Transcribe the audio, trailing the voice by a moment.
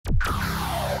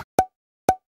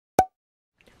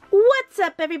What's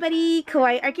up, everybody?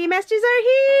 Kawaii Arcade Masters are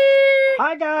here!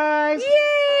 Hi, guys!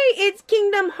 Yay! It's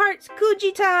Kingdom Hearts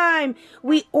Kuji time!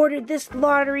 We ordered this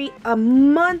lottery a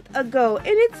month ago, and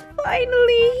it's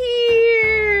finally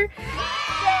here!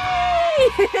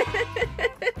 Yay!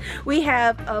 We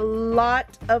have a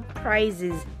lot of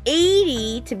prizes,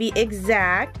 80 to be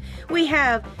exact. We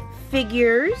have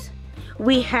figures,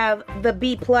 we have the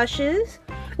B plushes,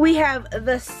 we have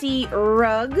the C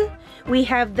rug, we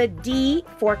have the D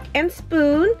fork and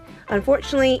spoon.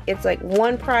 Unfortunately, it's like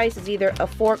one prize is either a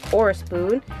fork or a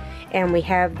spoon. And we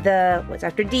have the, what's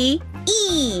after D?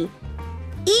 E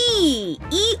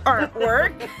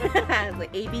artwork. It's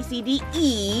like A, B, C, D,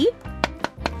 E.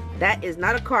 That is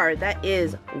not a card, that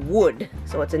is wood.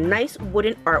 So it's a nice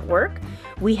wooden artwork.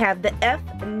 We have the F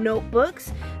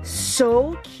notebooks,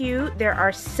 so cute. There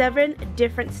are 7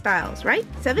 different styles, right?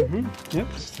 7? Mm-hmm.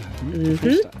 Yep, 7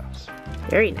 different styles.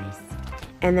 Very nice.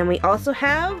 And then we also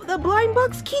have the blind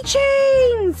box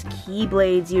keychains.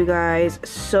 Keyblades, you guys,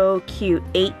 so cute.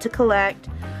 8 to collect.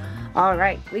 All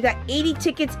right, we got 80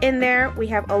 tickets in there. We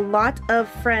have a lot of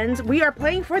friends. We are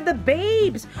playing for the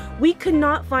BAEBS. We could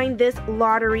not find this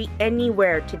lottery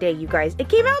anywhere today, you guys. It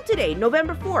came out today,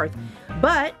 November 4th,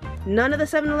 but none of the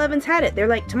 7-Elevens had it. They're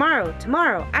like, tomorrow,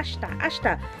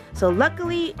 ashta. So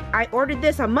luckily, I ordered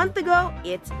this a month ago.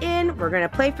 It's in. We're gonna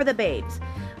play for the BAEBS.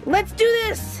 Let's do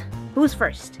this. Who's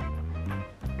first?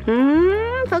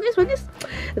 Focus.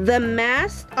 The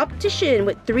Masked Optician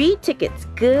with 3 tickets.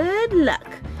 Good luck.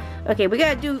 Okay, we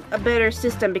gotta do a better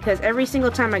system because every single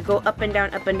time I go up and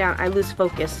down, I lose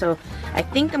focus. So I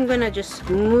think I'm gonna just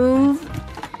move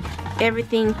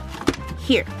everything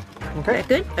here. Okay. Is that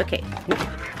good? Okay.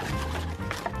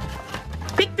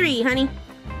 Pick 3, honey.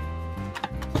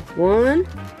 1,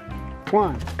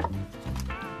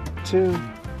 2,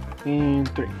 and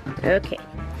 3. Okay.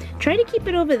 Try to keep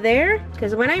it over there,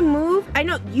 because when I move, I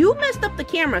know you messed up the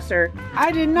camera, sir.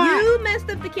 I did not. You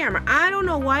messed up the camera. I don't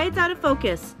know why it's out of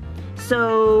focus.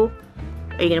 So,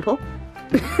 are you gonna pull?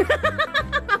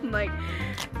 I'm like,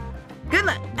 good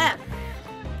luck. F.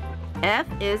 F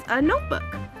is a notebook.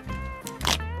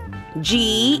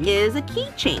 G is a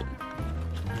keychain.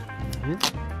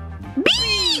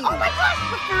 B! Oh my gosh,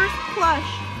 the first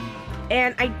plush.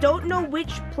 And I don't know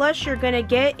which plush you're gonna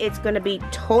get. It's gonna be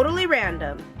totally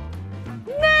random.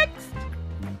 Next!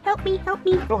 Help me. Oh,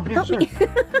 yeah, help sure. me.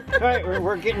 All right,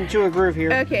 we're getting to a groove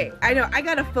here. Okay, I know. I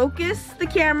gotta focus the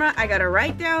camera. I gotta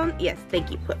write down. Yes, thank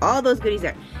you. Put all those goodies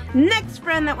there. Next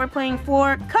friend that we're playing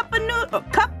for, Cup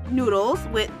Noodles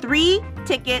with 3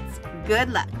 tickets. Good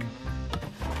luck.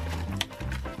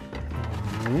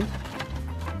 1,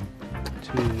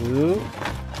 2,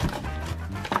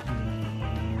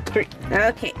 and 3.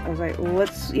 Okay, I was like,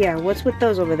 what's with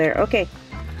those over there? Okay.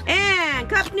 And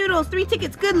Cup Noodles, 3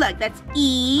 tickets, good luck. That's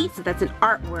E, so that's an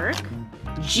artwork.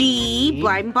 G,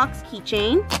 blind box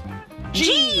keychain.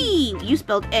 G, you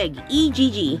spelled egg.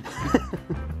 E-G-G.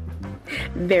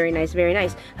 Very nice, very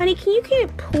nice. Honey, can you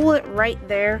pull it right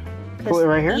there? Pull it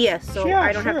right here? Yes, so yeah,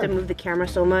 I don't have to move the camera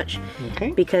so much.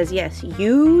 Okay. Because yes,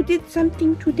 you did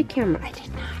something to the camera. I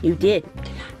did not. You did.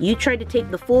 You tried to take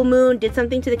the full moon, did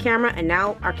something to the camera, and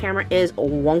now our camera is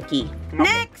wonky. Okay.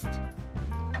 Next!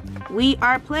 We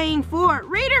are playing for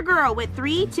Raider Girl with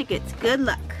 3 tickets. Good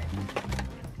luck.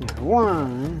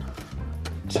 1,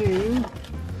 2,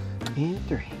 and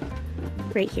 3.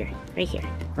 Right here. Right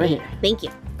here. Thank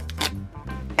you.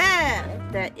 F,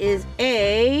 that is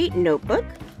a notebook.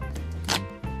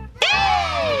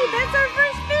 Hey, that's our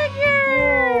first figure.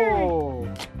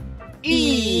 Whoa.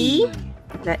 E,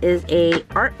 that is a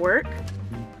artwork.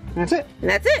 That's it. And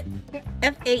that's it.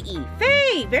 F-A-E.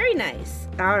 Faye, very nice.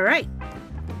 All right.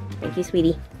 Thank you,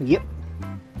 sweetie. Yep.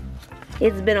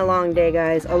 It's been a long day,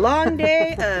 guys. A long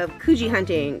day of Kuji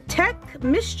hunting. Tech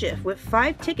Mischief with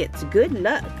 5 tickets. Good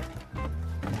luck.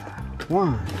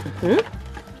 1,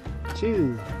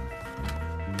 2,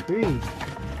 3,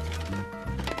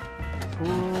 4,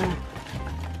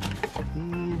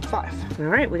 and 5. All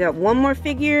right, we got 1 more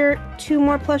figure, 2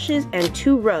 more plushes, and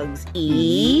 2 rugs.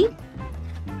 E,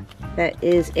 that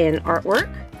is an artwork.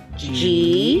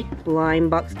 G, blind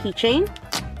box keychain.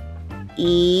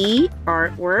 E,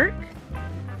 artwork.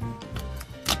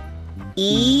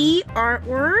 E,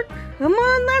 artwork. Come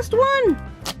on, last one.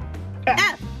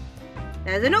 F,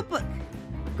 as a notebook.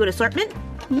 Good assortment.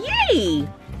 Yay!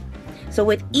 So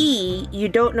with E, you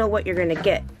don't know what you're gonna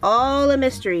get. All a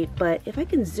mystery, but if I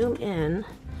can zoom in,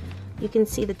 you can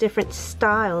see the different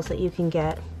styles that you can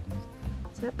get.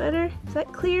 Is that better? Is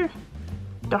that clear?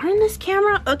 Darn this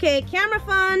camera. Okay, camera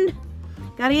fund.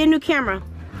 Gotta get a new camera.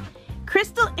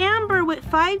 Crystal Amber with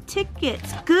 5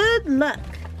 tickets. Good luck.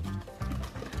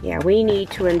 Yeah, we need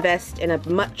to invest in a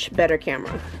much better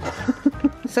camera.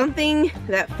 Something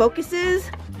that focuses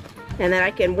and that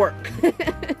I can work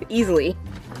easily.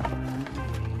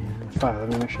 5. Let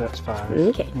me make sure that's 5.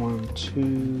 Okay. 1,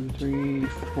 2, 3,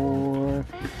 4,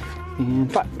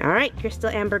 and 5. All right,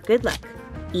 Crystal Amber, good luck.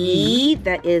 E,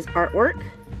 that is artwork.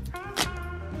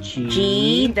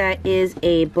 G, that is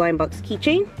a blind box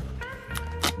keychain.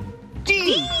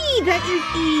 D, that is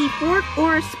a fork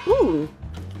or a spoon.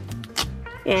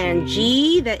 And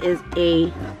G, that is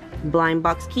a blind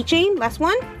box keychain. Last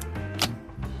one.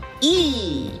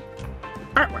 E,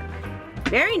 artwork.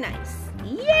 Very nice.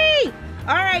 Yay!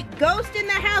 All right, ghost in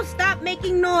the house, stop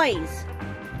making noise.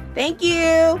 Thank you.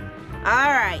 All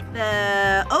right,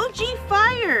 the OG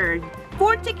fired.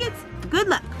 4 tickets, good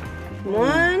luck.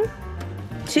 1,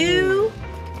 2,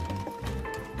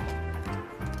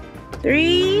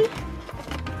 3,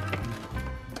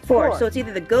 4. So it's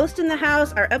either the ghost in the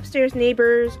house, our upstairs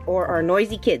neighbors, or our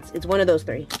noisy kids. It's one of those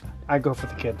 3. I go for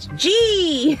the kids.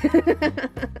 G!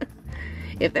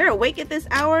 If they're awake at this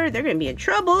hour, they're gonna be in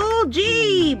trouble.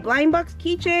 G! Blind box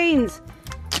keychains.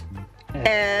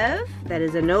 F, that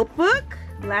is a notebook.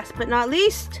 Last but not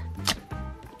least,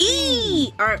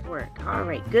 E, artwork. All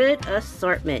right, good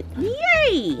assortment.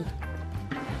 Yay!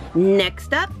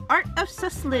 Next up, Art of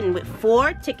Suslin with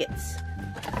 4 tickets.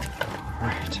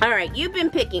 Alright. All right, you've been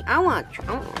picking. I want to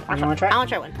try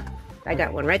one. I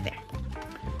got one right there.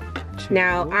 2.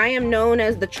 Now, I am known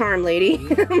as the charm lady.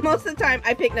 Most of the time,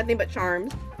 I pick nothing but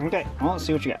charms. Okay, well, let's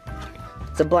see what you got.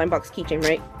 It's a blind box keychain,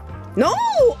 right? No!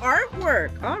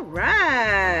 Artwork! All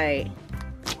right.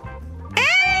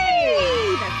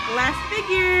 Hey! That's the last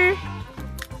figure.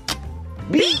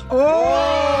 B!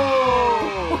 Oh!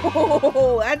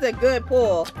 That's a good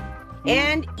pull.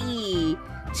 And E.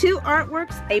 2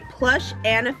 artworks, a plush,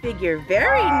 and a figure.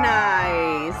 Very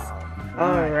nice.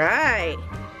 All right.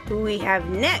 Who we have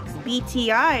next?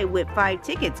 BTI with 5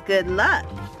 tickets. Good luck.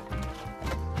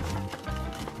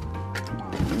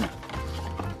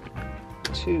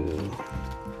 1, 2,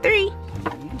 3.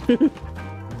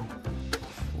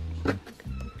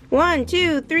 1,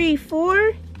 2, 3,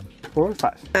 4. 4,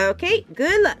 5. Okay,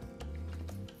 good luck.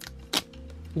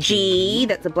 G,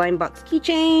 that's a blind box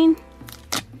keychain.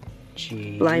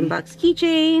 G. Blind box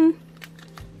keychain.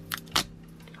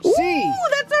 C. Ooh,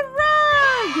 that's a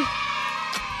rug.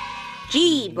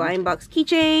 G, blind box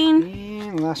keychain.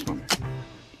 And last one.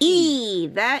 E,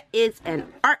 that is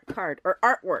an art card or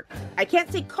artwork. I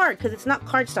can't say card because it's not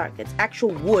cardstock. It's actual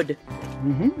wood.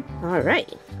 All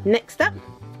right. Next up,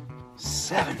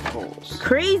 7 pulls.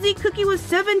 Crazy Cookie with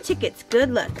 7 tickets.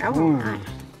 Good luck. I want 9.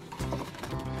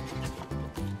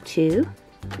 2.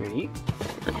 3.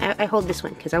 I hold this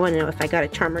one because I want to know if I got a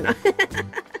charm or not. 5.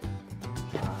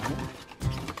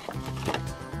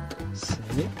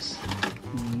 6.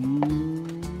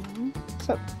 And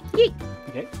 7. Yay.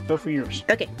 Okay, go for yours.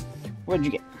 Okay. What did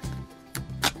you get?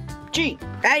 G.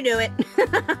 I knew it.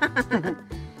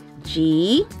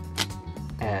 G.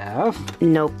 F.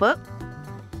 Notebook.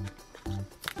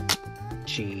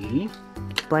 G.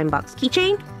 Blind box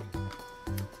keychain.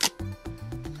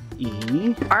 E.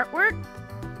 Artwork.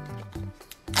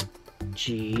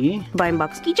 G. Blind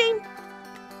box keychain.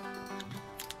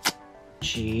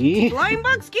 G. Blind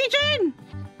box keychain.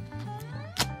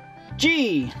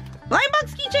 G. Blind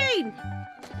box keychain.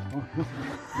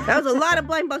 That was a lot of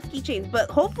blind box keychains,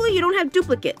 but hopefully you don't have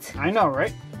duplicates I know,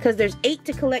 right? because there's 8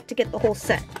 to collect to get the whole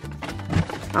set.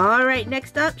 All right,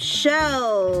 next up,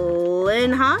 Shell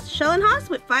and Haas. Shell and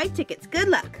Haas with 5 tickets. Good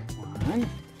luck. 1,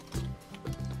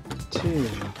 2,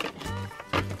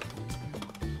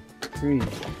 3.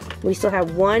 We still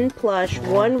have 1 plush,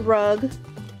 1 rug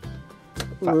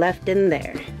left in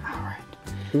there. All right.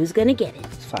 Who's gonna get it?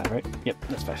 It's 5, right? Yep,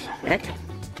 that's 5. Okay.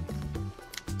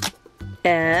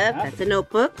 F, that's a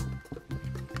notebook.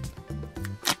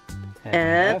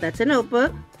 F, that's a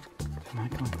notebook. Come on,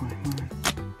 come on, come on, come on.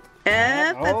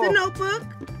 F, that's a notebook.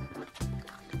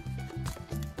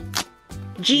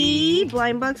 G,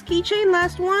 blind box keychain,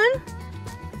 last one.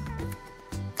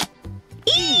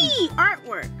 E,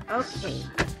 artwork. Okay.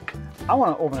 I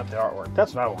want to open up the artwork.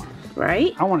 That's what I want.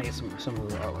 Right? I want to get some of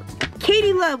the artwork.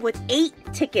 Katie Love with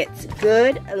 8 tickets.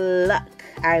 Good luck.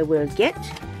 I will get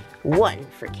 1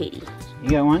 for Katie. You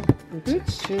got 1? 2,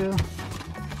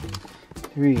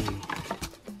 3,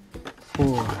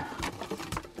 4,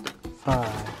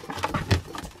 5,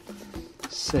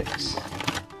 6.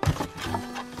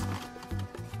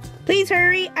 Please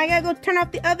hurry. I gotta go turn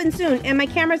off the oven soon, and my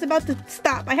camera's about to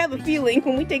stop. I have a feeling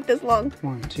when we take this long.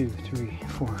 1, 2, 3,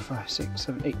 4, 5, 6,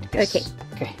 7, 8. Okay.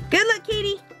 Okay. Good luck,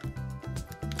 Katie.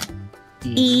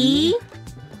 E.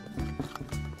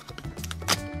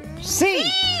 C.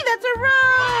 That's a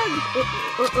rug.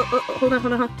 Hold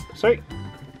on. Sorry.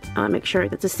 I'll make sure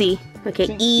that's a C. Okay,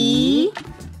 C. E.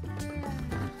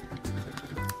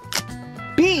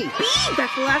 B. B.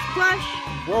 That's the last plush.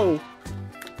 Whoa.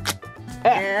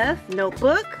 F. F.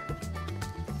 Notebook.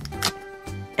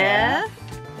 F.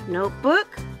 Notebook.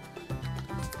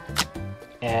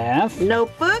 F.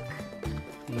 Notebook.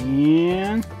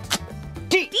 And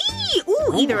D. D.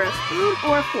 Ooh, either a spoon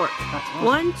or a fork. That's awesome.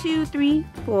 1, 2, 3,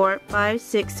 4, 5,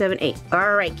 6, 7, 8.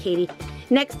 All right, Katie.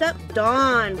 Next up,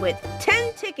 Dawn with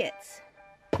 10 tickets.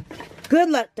 Good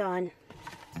luck, Dawn.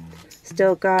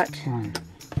 Still got 1,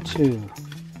 2,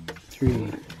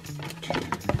 3,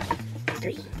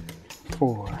 3.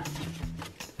 4,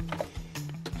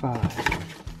 5,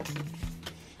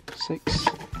 6,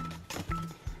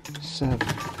 7,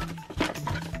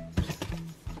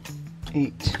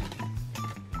 8,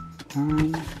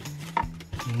 9,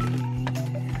 and...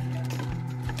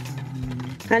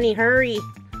 Honey, hurry.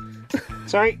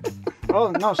 Sorry.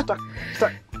 Oh, no, stuck.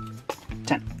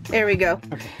 10. There we go.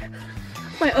 Okay.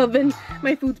 My oven,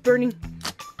 my food's burning.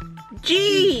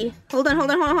 G. Hold on.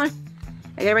 I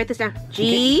gotta write this down.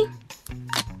 G.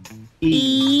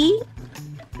 E.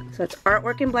 So it's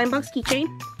artwork and blind box keychain.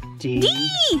 D. D.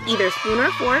 Either spoon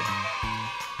or fork.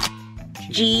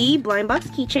 G. Blind box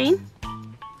keychain.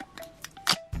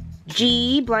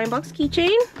 G. Blind box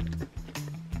keychain.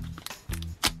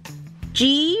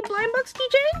 G. Blind box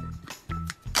keychain.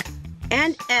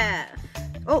 And F.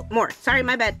 Oh, more. Sorry,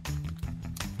 my bad.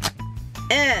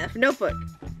 F. Notebook.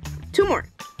 2 more.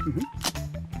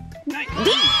 Nice.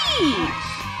 D.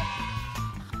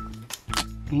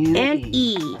 Nice. And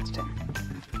E. That's 10.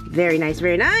 Very nice,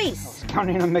 very nice.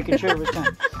 Counting on making sure it was 10.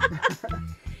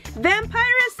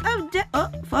 Vampirus of Death. Oh,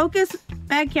 focus.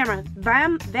 Bad camera.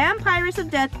 Vampirus of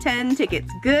Death, 10 tickets.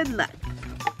 Good luck.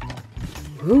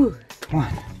 Ooh. 1,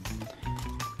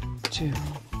 2,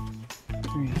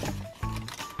 3,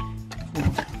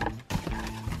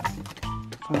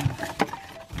 4, 5,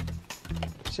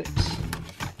 6,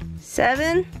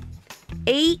 7,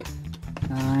 8.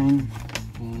 9,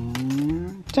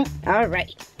 and 10. All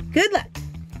right. Good luck.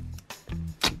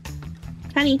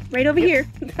 Honey, right over here.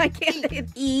 I can't.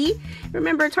 It's E.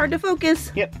 Remember, it's hard to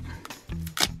focus. Yep.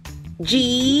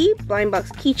 G. Blind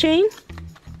box keychain.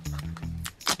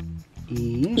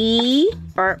 E. E.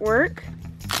 Artwork.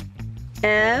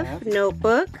 F.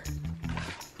 Notebook.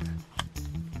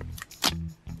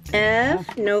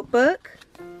 F. Notebook.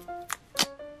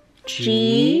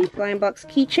 G. Blind box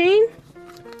keychain.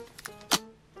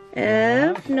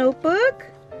 F. Notebook.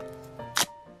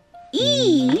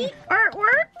 E.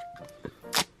 Artwork.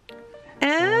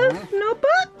 F.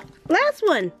 Notebook. Last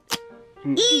one.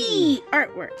 E.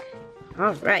 Artwork.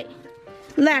 All right.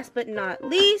 Last but not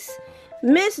least,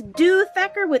 Miss Do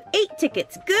Thacker with 8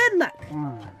 tickets. Good luck.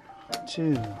 1,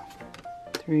 2,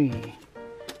 3,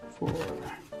 4,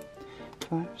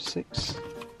 5, 6,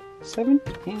 7,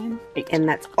 and 8. And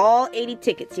that's all 80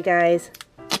 tickets, you guys.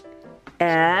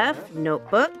 F.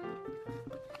 Notebook.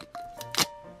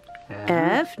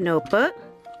 F. Notebook.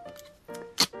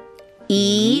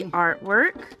 E.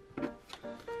 Artwork.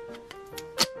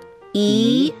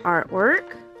 E.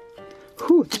 Artwork.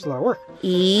 Whew, this is a lot of work.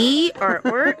 E.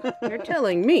 Artwork. You're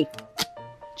telling me.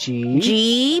 G.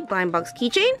 G. Blind box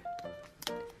keychain.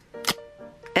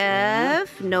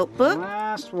 F. Notebook.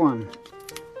 Last one.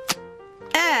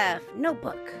 F.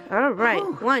 Notebook. All right.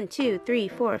 1, 2, 3,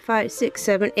 4, 5, 6,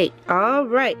 7, 8. All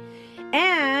right.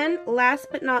 And last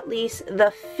but not least,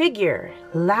 the figure.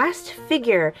 Last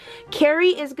figure. Carrie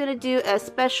is going to do a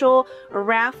special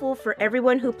raffle for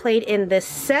everyone who played in this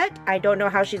set. I don't know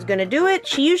how she's going to do it.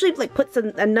 She usually like puts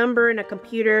a number in a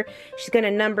computer. She's going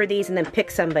to number these and then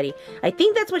pick somebody. I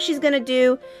think that's what she's going to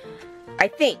do. I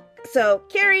think. So,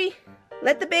 Carrie,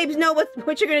 let the babes know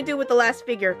what you're going to do with the last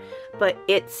figure. But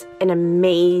it's an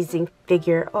amazing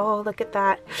figure. Oh, look at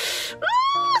that.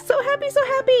 So happy, so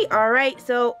happy. All right,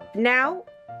 so now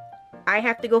I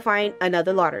have to go find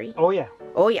another lottery. Oh, yeah.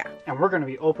 Oh, yeah. And we're going to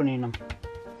be opening them.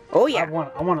 Oh, yeah. I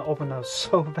want to open those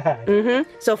so bad.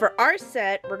 So for our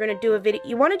set, we're going to do a video.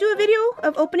 You want to do a video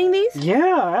of opening these?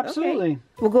 Yeah, absolutely. Okay.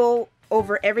 We'll go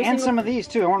over every single... And some of these,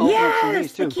 too. I want to open up some of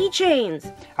these, too. The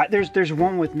keychains. There's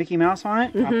one with Mickey Mouse on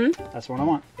it. That's what I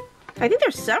want. I think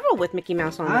there's several with Mickey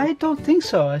Mouse on them. I don't think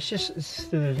so. It's just,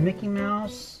 there's Mickey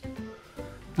Mouse.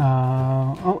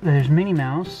 Oh, there's Minnie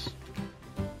Mouse.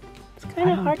 It's kind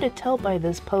of hard to tell by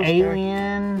this poster.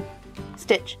 Alien.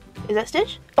 Stitch. Is that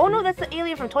Stitch? Oh, no, that's the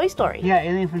alien from Toy Story. Yeah,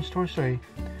 Alien from Toy Story.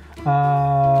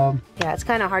 Yeah, it's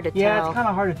kind of hard to tell. Yeah, it's kind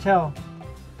of hard to tell.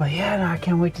 But yeah, no, I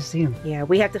can't wait to see them. Yeah,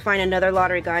 we have to find another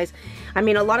lottery, guys. I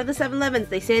mean, a lot of the 7-Elevens,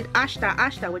 they said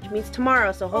ashta, which means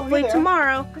tomorrow. So hopefully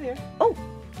tomorrow. Oh,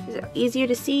 is it easier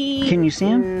to see? Can you see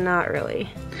him? Not really.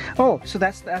 Oh, so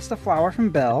that's the flower from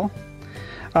Belle.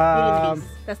 Beauty and the Beast.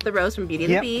 That's the rose from Beauty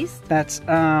and the Beast. That's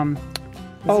Zero.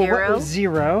 what was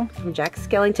Zero? From Jack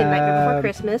Skellington, Nightmare Before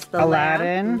Christmas. The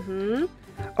Aladdin. Lamb.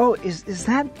 Oh, is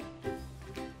that?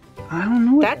 I don't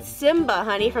know. That's Simba,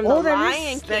 honey, from the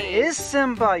Lion King. That is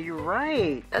Simba. You're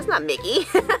right. That's not Mickey.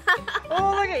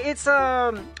 Oh, look, it's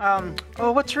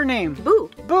oh, what's her name? Boo.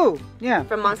 Boo. Yeah.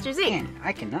 From Monsters Inc. Man,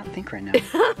 I cannot think right now.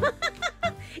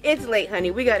 It's late,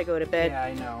 honey. We gotta go to bed. Yeah,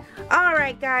 I know.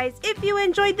 Alright, guys. If you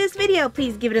enjoyed this video,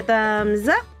 please give it a thumbs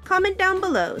up. Comment down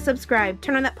below. Subscribe.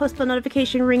 Turn on that post bell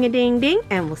notification ring-a-ding-ding.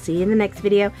 And we'll see you in the next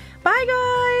video.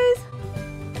 Bye, guys.